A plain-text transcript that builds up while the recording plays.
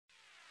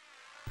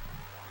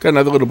Got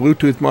another little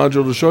Bluetooth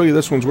module to show you.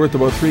 This one's worth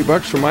about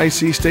 $3 from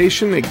IC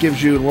Station. It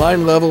gives you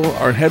line level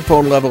or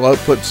headphone level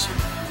outputs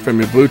from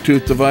your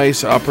Bluetooth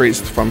device.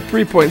 Operates from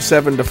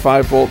 3.7 to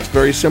 5 volts.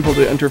 Very simple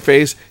to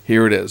interface.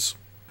 Here it is.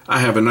 I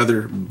have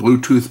another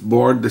Bluetooth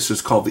board. This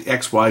is called the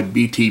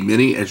XYBT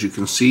Mini. As you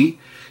can see,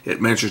 it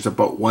measures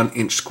about 1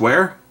 inch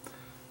square.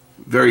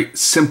 Very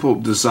simple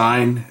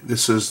design.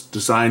 This is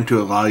designed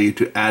to allow you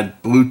to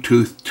add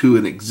Bluetooth to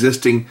an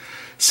existing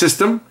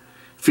system.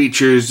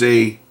 Features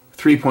a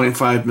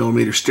 3.5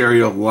 millimeter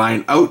stereo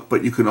line out,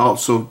 but you can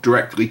also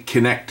directly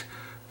connect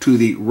to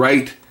the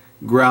right,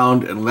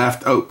 ground, and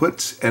left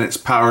outputs, and it's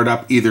powered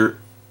up either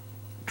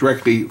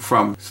directly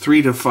from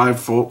 3 to 5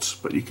 volts,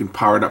 but you can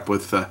power it up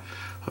with, I'll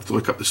have to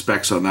look up the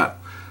specs on that.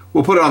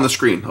 We'll put it on the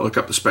screen. I'll look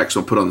up the specs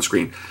and we'll put it on the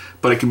screen.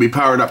 But it can be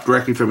powered up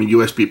directly from a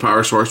USB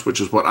power source, which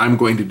is what I'm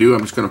going to do.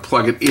 I'm just going to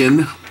plug it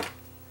in.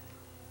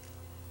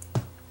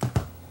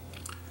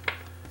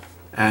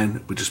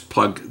 And we just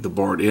plug the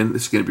board in.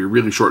 This is going to be a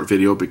really short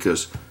video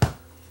because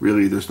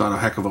really there's not a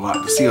heck of a lot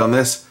to see on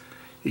this.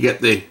 You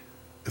get the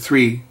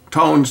 3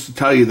 tones to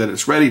tell you that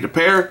it's ready to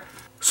pair.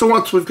 So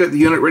once we've got the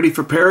unit ready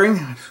for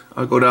pairing,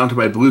 I'll go down to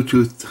my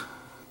Bluetooth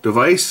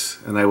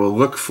device and I will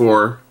look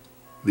for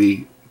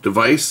the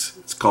device.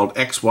 It's called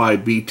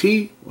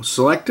XYBT. We'll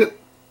select it.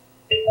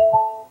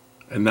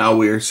 And now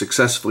we are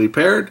successfully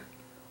paired.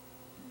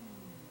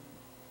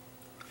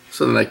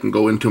 So then I can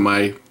go into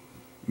my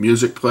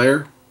music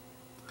player.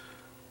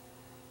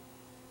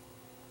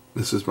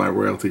 This is my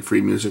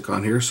royalty-free music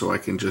on here, so I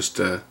can just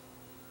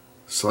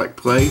select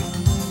play.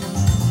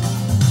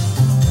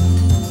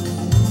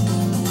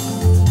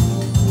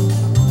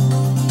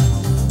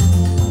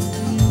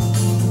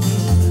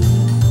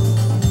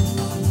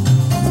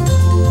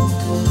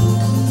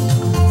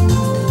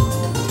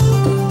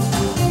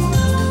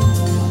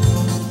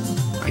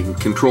 I can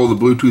control the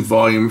Bluetooth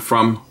volume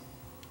from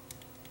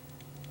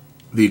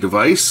the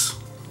device.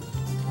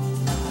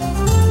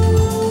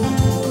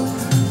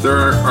 There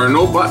are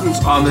no buttons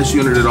on this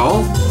unit at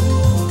all.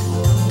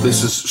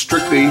 This is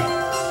strictly a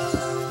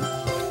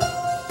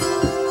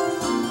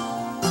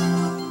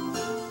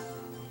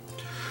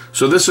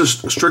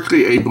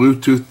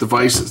Bluetooth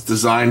device. It's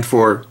designed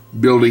for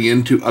building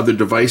into other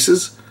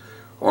devices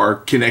or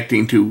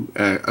connecting to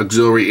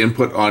auxiliary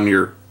input on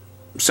your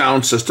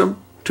sound system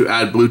to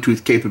add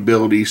Bluetooth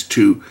capabilities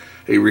to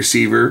a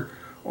receiver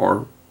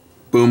or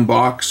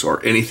boombox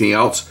or anything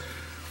else.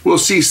 We'll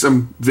see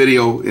some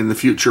video in the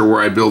future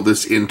where I build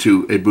this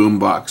into a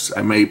boombox.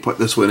 I may put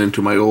this one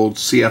into my old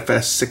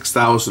CFS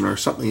 6000 or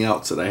something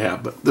else that I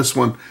have, but this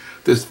one,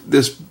 the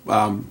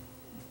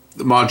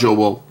module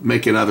will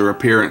make another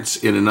appearance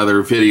in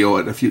another video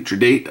at a future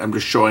date. I'm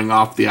just showing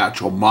off the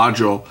actual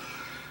module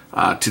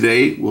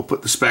today. We'll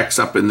put the specs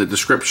up in the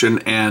description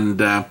and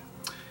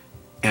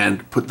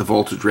put the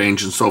voltage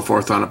range and so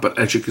forth on it. But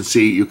as you can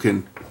see, you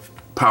can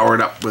power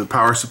it up with a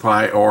power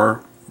supply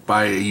or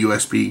by a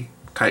USB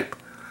type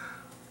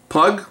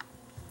plug.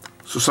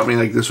 So something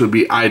like this would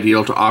be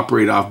ideal to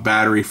operate off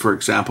battery, for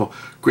example.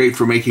 Great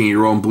for making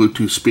your own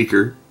Bluetooth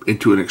speaker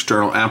into an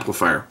external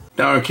amplifier.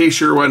 Now, in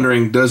case you're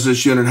wondering, does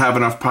this unit have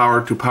enough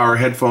power to power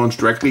headphones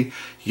directly?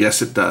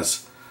 Yes, it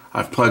does.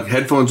 I've plugged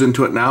headphones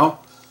into it now.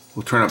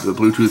 We'll turn up the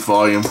Bluetooth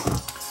volume,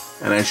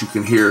 and as you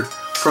can hear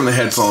from the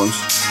headphones,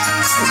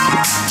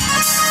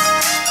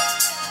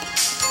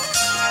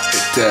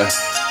 it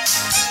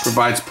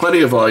provides plenty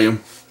of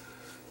volume.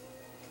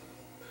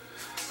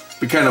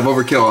 Be kind of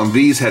overkill on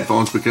these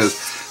headphones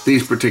because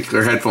these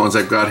particular headphones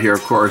I've got here,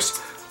 of course,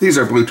 these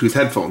are Bluetooth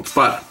headphones,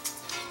 but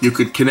you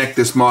could connect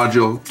this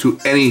module to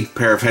any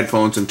pair of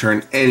headphones and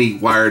turn any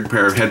wired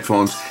pair of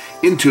headphones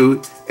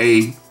into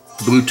a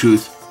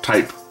Bluetooth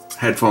type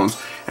headphones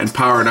and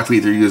power it up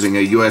either using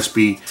a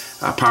USB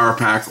power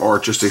pack or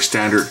just a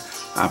standard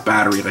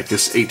battery like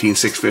this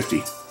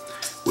 18650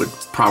 would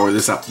power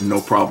this up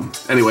no problem.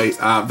 Anyway,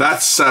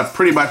 that's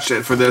pretty much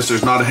it for this.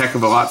 There's not a heck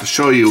of a lot to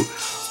show you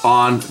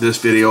on this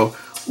video.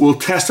 We'll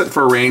test it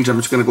for a range. I'm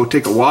just going to go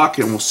take a walk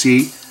and we'll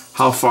see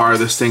how far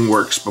this thing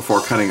works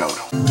before cutting out.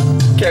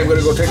 Okay, I'm going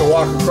to go take a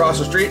walk across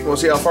the street and we'll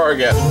see how far I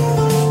get.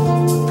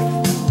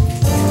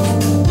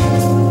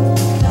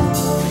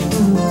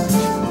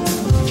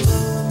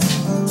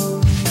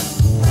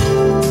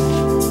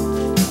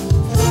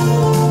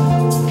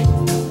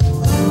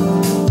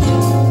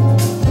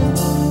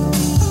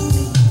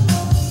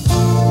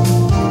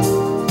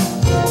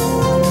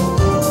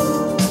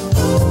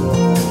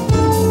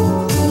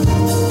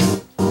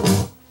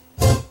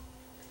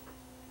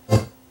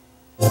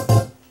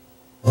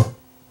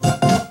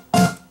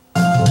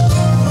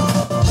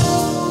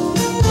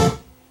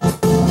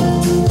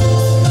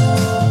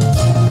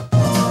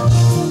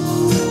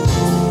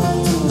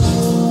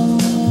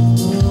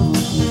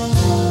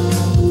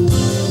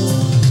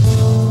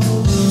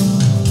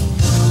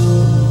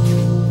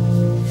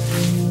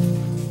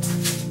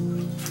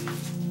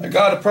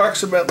 Got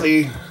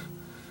approximately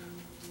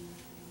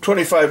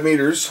 25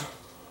 meters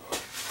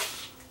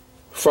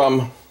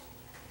from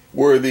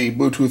where the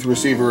Bluetooth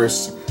receiver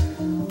is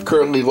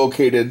currently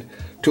located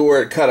to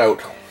where it cut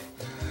out.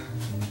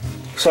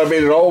 So I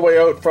made it all the way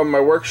out from my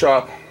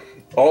workshop,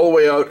 all the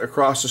way out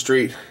across the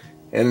street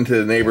and into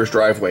the neighbor's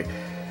driveway.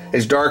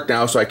 It's dark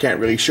now, so I can't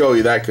really show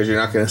you that because you're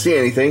not going to see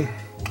anything.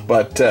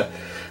 But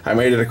I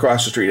made it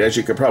across the street, as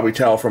you could probably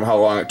tell from how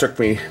long it took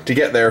me to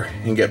get there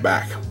and get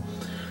back.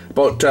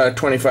 About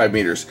 25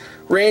 meters.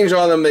 Range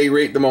on them, they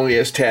rate them only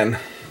as 10,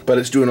 but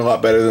it's doing a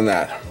lot better than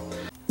that.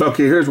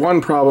 Okay, here's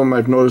one problem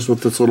I've noticed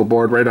with this little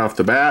board right off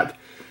the bat.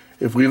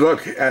 If we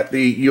look at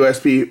the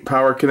USB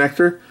power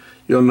connector,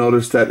 you'll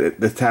notice that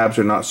the tabs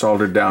are not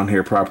soldered down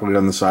here properly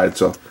on the side,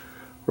 so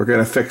we're going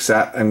to fix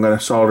that. I'm going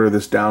to solder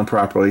this down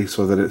properly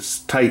so that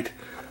it's tight,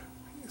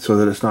 so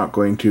that it's not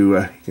going to,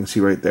 you can see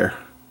right there,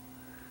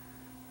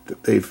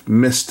 that they've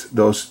missed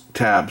those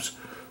tabs.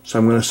 So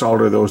I'm going to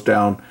solder those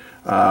down,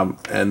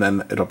 and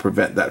then it'll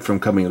prevent that from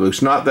coming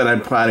loose. Not that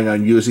I'm planning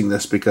on using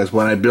this, because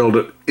when I build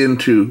it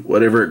into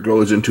whatever it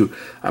goes into,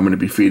 I'm going to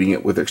be feeding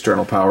it with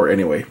external power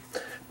anyway.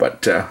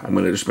 But I'm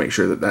going to just make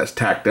sure that that's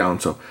tacked down.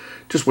 So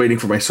just waiting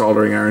for my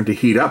soldering iron to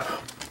heat up,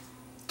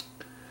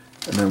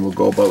 and then we'll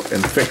go about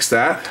and fix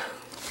that.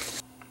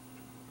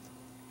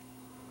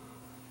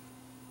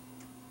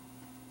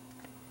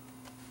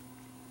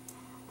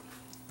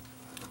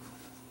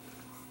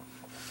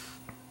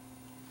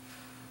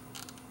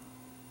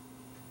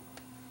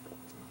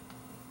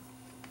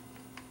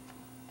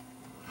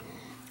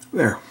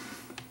 There.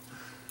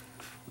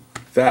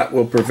 That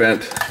will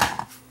prevent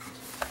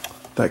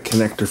that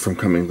connector from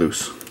coming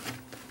loose.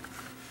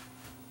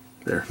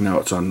 There, now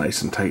it's on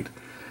nice and tight.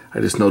 I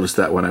just noticed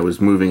that when I was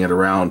moving it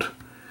around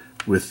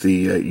with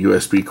the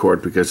USB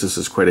cord, because this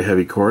is quite a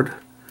heavy cord,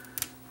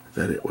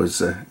 that it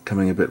was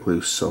coming a bit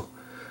loose. So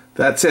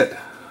that's it.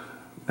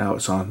 Now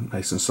it's on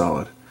nice and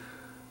solid.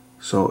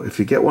 So if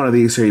you get one of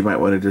these here, you might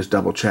want to just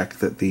double check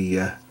that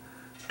the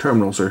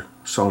terminals are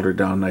soldered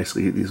down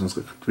nicely. These ones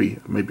look to be,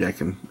 maybe I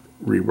can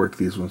rework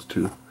these ones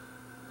too.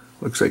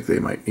 Looks like they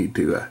might need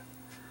to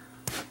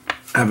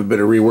have a bit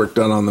of rework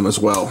done on them as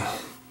well,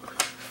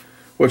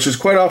 which is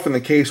quite often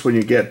the case when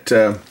you get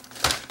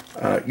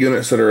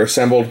units that are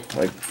assembled,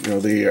 like, you know,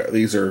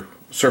 these are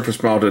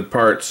surface mounted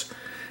parts,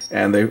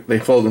 and they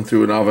flow them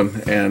through an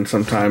oven, and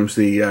sometimes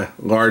the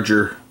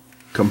larger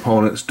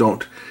components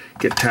don't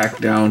get tacked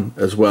down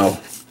as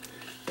well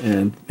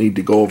and need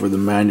to go over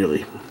them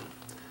manually.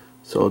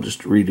 So I'll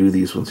just redo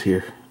these ones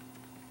here.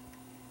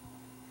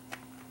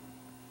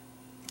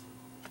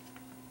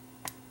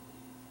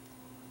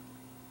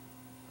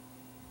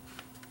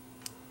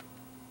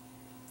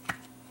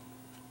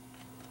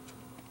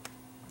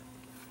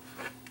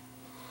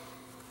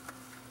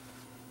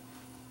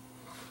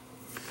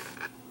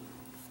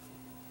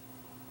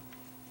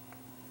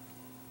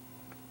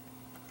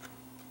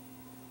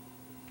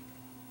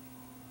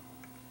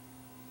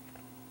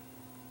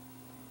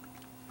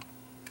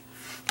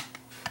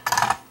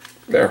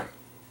 There.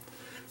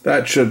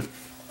 That should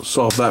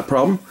solve that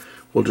problem.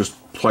 We'll just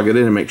plug it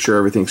in and make sure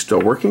everything's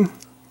still working.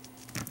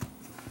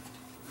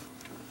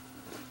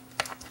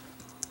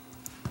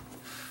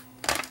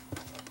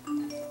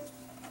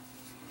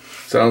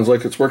 Sounds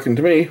like it's working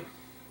to me.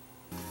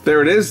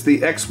 There it is,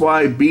 the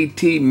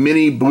XYBT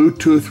Mini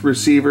Bluetooth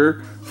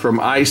receiver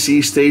from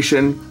IC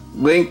Station.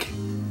 Link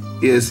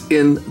is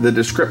in the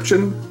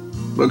description.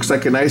 Looks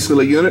like a nice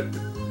little unit.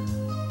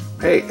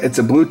 Hey, it's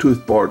a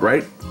Bluetooth board,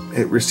 right?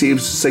 It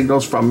receives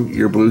signals from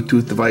your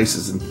Bluetooth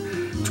devices, and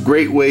it's a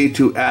great way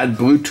to add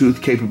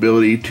Bluetooth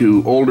capability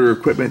to older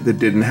equipment that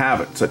didn't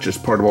have it, such as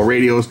portable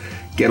radios,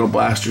 ghetto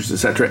blasters,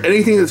 etc.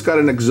 Anything that's got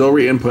an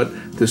auxiliary input,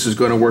 this is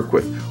going to work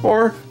with.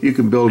 Or you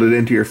can build it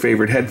into your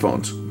favorite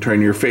headphones. Turn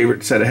your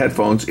favorite set of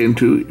headphones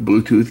into a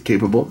Bluetooth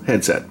capable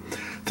headset.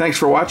 Thanks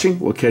for watching.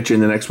 We'll catch you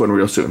in the next one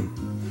real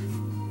soon.